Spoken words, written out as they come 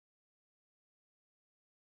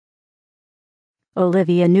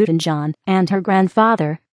Olivia Newton-John, and her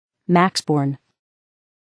grandfather, Max Born.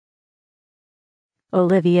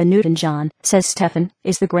 Olivia Newton-John, says Stefan,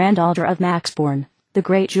 is the granddaughter of Max Born, the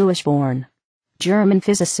great Jewish-born German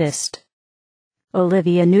physicist.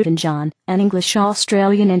 Olivia Newton-John, an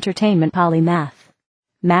English-Australian entertainment polymath.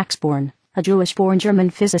 Max Born, a Jewish-born German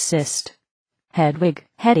physicist. Hedwig,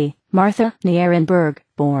 Hetty, Martha Nierenberg,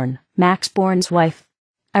 born, Max Born's wife.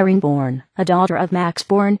 Irene Born, a daughter of Max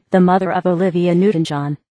Born, the mother of Olivia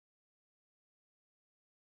Newton-John.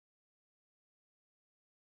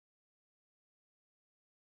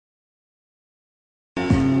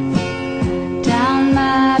 Down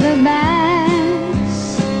by the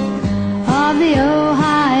banks of the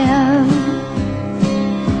Ohio.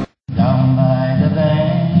 Down by the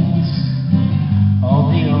banks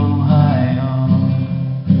of the Ohio.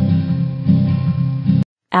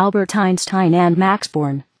 Albert Einstein and Max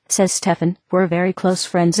Born, says Stefan, were very close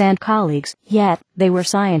friends and colleagues, yet they were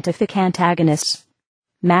scientific antagonists.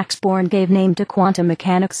 Max Born gave name to quantum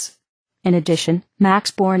mechanics. In addition,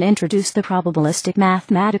 Max Born introduced the probabilistic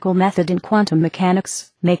mathematical method in quantum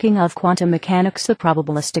mechanics, making of quantum mechanics the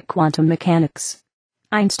probabilistic quantum mechanics.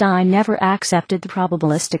 Einstein never accepted the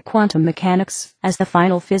probabilistic quantum mechanics as the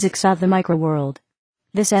final physics of the microworld.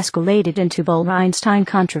 This escalated into Bohr-Einstein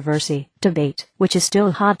controversy, debate, which is still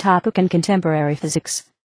a hot topic in contemporary physics.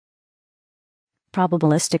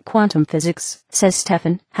 Probabilistic quantum physics, says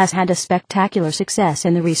Stefan, has had a spectacular success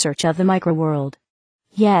in the research of the microworld.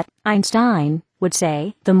 Yet, Einstein would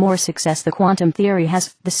say, the more success the quantum theory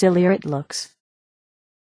has, the sillier it looks.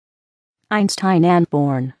 Einstein and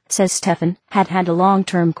Born, says Stefan, had a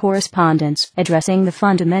long-term correspondence addressing the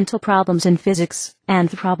fundamental problems in physics, and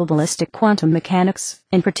the probabilistic quantum mechanics,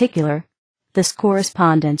 in particular. This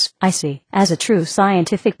correspondence, I see, as a true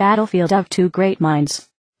scientific battlefield of two great minds.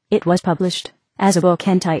 It was published as a book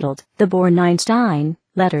entitled The Born-Einstein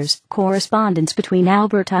Letters, Correspondence between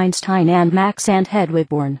Albert Einstein and Max and Hedwig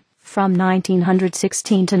Born, from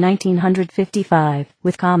 1916 to 1955,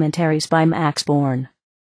 with commentaries by Max Born.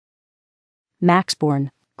 Max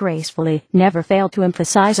Born, gracefully, never failed to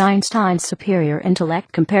emphasize Einstein's superior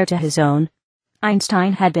intellect compared to his own.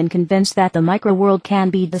 Einstein had been convinced that the microworld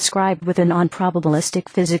can be described within non-probabilistic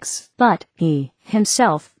physics, but he,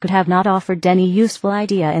 himself, could have not offered any useful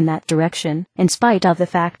idea in that direction, in spite of the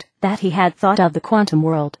fact that he had thought of the quantum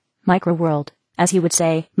world, microworld, as he would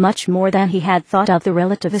say, much more than he had thought of the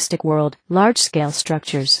relativistic world, large-scale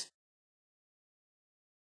structures.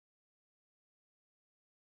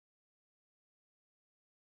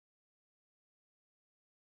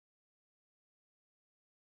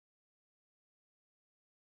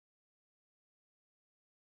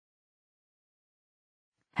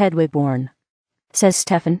 Hedwig Born, says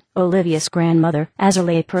Stefan, Olivia's grandmother, as a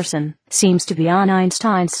layperson, seems to be on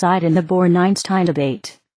Einstein's side in the Born-Einstein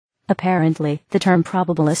debate. Apparently, the term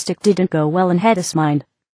probabilistic didn't go well in Hetty's mind.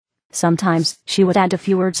 Sometimes, she would add a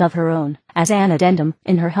few words of her own, as an addendum,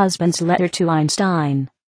 in her husband's letter to Einstein.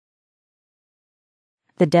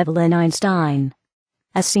 The Devil in Einstein.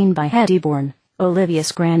 As seen by Hetty Born,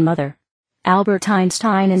 Olivia's grandmother. Albert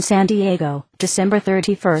Einstein in San Diego, December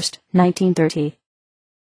 31, 1930.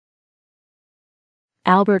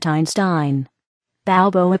 Albert Einstein.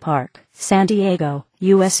 Balboa Park, San Diego,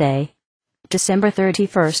 USA. December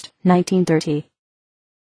 31, 1930.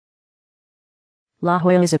 La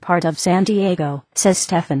Jolla is a part of San Diego, says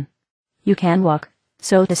Stefan. You can walk,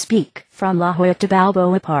 so to speak, from La Jolla to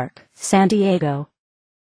Balboa Park, San Diego.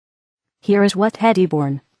 Here is what Hetty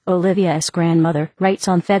Born, Olivia's grandmother, writes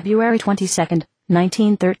on February 22,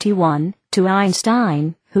 1931, to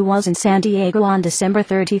Einstein, who was in San Diego on December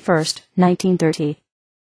 31, 1930.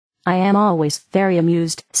 I am always very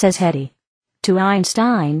amused, says Hetty, to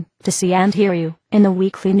Einstein, to see and hear you, in the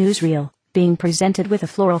weekly newsreel, being presented with a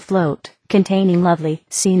floral float, containing lovely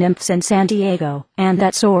sea nymphs in San Diego, and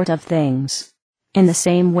that sort of things. In the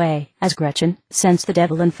same way as Gretchen sends the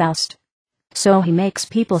devil in Faust. So he makes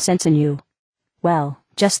people sense in you. Well,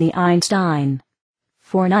 just the Einstein.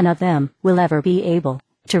 For none of them will ever be able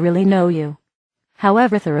to really know you,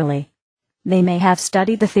 however thoroughly they may have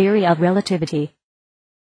studied the theory of relativity.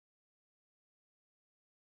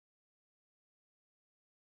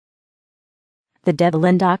 The Devil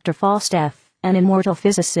in Dr. Falstaff, an immortal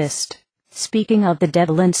physicist. Speaking of the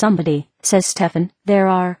devil in somebody, says Stefan, there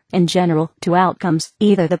are, in general, two outcomes.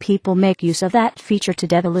 Either the people make use of that feature to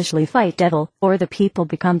devilishly fight devil, or the people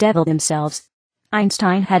become devil themselves.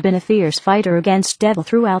 Einstein had been a fierce fighter against devil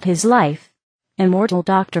throughout his life. Immortal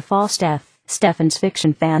Dr. Falstaff, Stefan's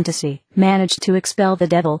fiction fantasy, managed to expel the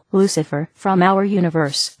devil, Lucifer, from our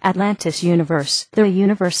universe, Atlantis universe, the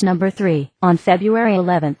universe number 3, on February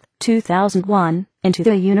 11, 2001, into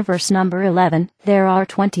the universe number 11, there are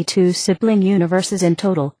 22 sibling universes in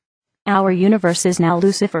total. Our universe is now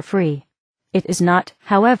Lucifer-free. It is not,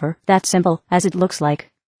 however, that simple as it looks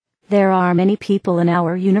like. There are many people in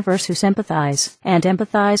our universe who sympathize and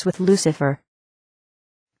empathize with Lucifer.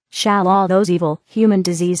 Shall all those evil human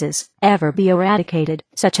diseases ever be eradicated,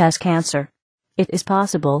 such as cancer? It is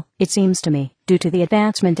possible, it seems to me, due to the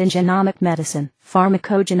advancement in genomic medicine,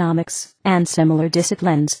 pharmacogenomics, and similar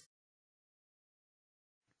disciplines.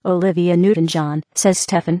 Olivia Newton-John, says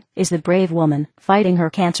Stefan, is the brave woman, fighting her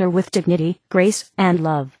cancer with dignity, grace, and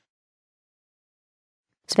love.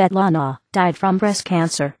 Svetlana died from breast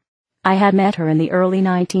cancer. I had met her in the early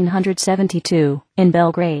 1972, in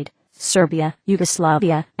Belgrade, Serbia,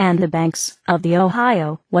 Yugoslavia, and the banks of the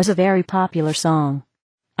Ohio was a very popular song.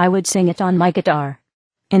 I would sing it on my guitar.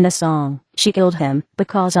 In the song, she killed him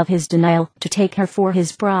because of his denial to take her for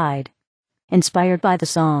his bride. Inspired by the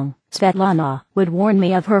song, Svetlana would warn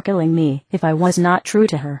me of her killing me if I was not true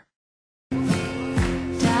to her.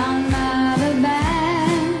 Down by the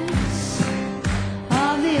banks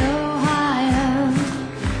of the Ohio.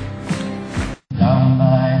 Down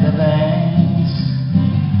by the banks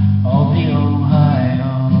of the Ohio.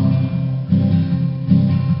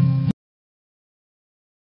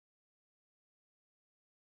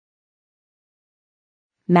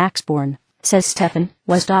 Max Born, says Stefan,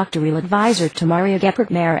 was doctoral advisor to Maria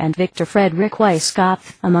Geppert-Mayer and Victor Frederick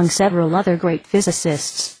Weisskopf, among several other great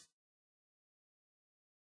physicists.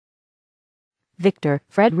 Victor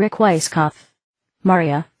Frederick Weisskopf,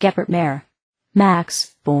 Maria Geppert-Mayer,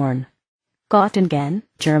 Max Born. Göttingen,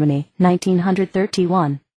 Germany,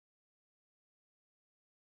 1931.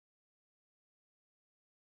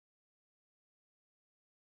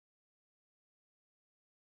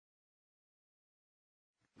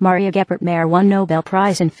 Maria Geppert-Mayer won Nobel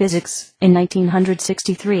Prize in Physics in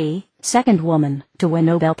 1963, second woman to win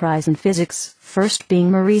Nobel Prize in Physics, first being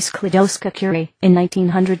Marie Sklodowska-Curie in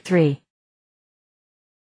 1903.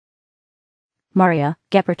 Maria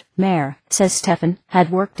Geppert-Mayer, says Stefan, had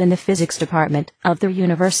worked in the physics department of the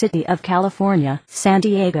University of California, San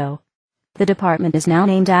Diego. The department is now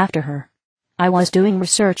named after her. I was doing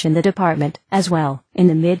research in the department as well, in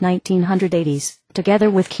the mid-1980s, together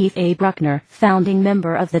with Keith A. Bruckner, founding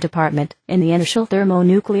member of the department, in the initial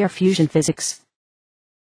thermonuclear fusion physics.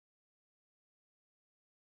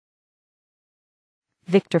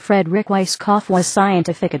 Victor Frederick Weisskopf was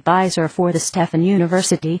scientific advisor for the Stefan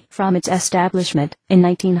University from its establishment in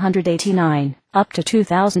 1989 up to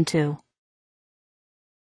 2002.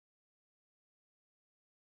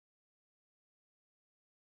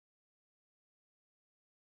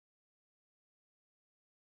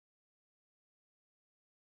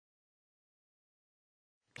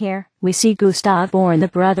 Here, we see Gustav Born, the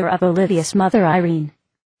brother of Olivia's mother Irene.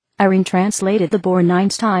 Irene translated the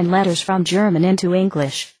Born-Einstein letters from German into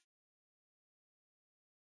English.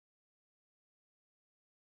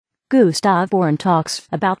 Gustav Born talks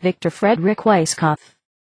about Victor Frederick Weisskopf.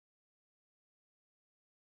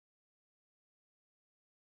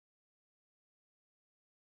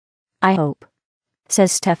 I hope,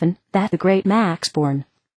 says Stefan, that the great Max Born,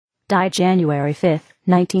 died January 5,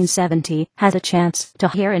 1970, has a chance to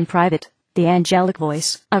hear in private the angelic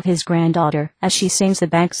voice of his granddaughter as she sings The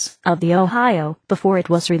Banks of the Ohio before it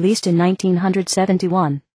was released in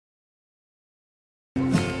 1971.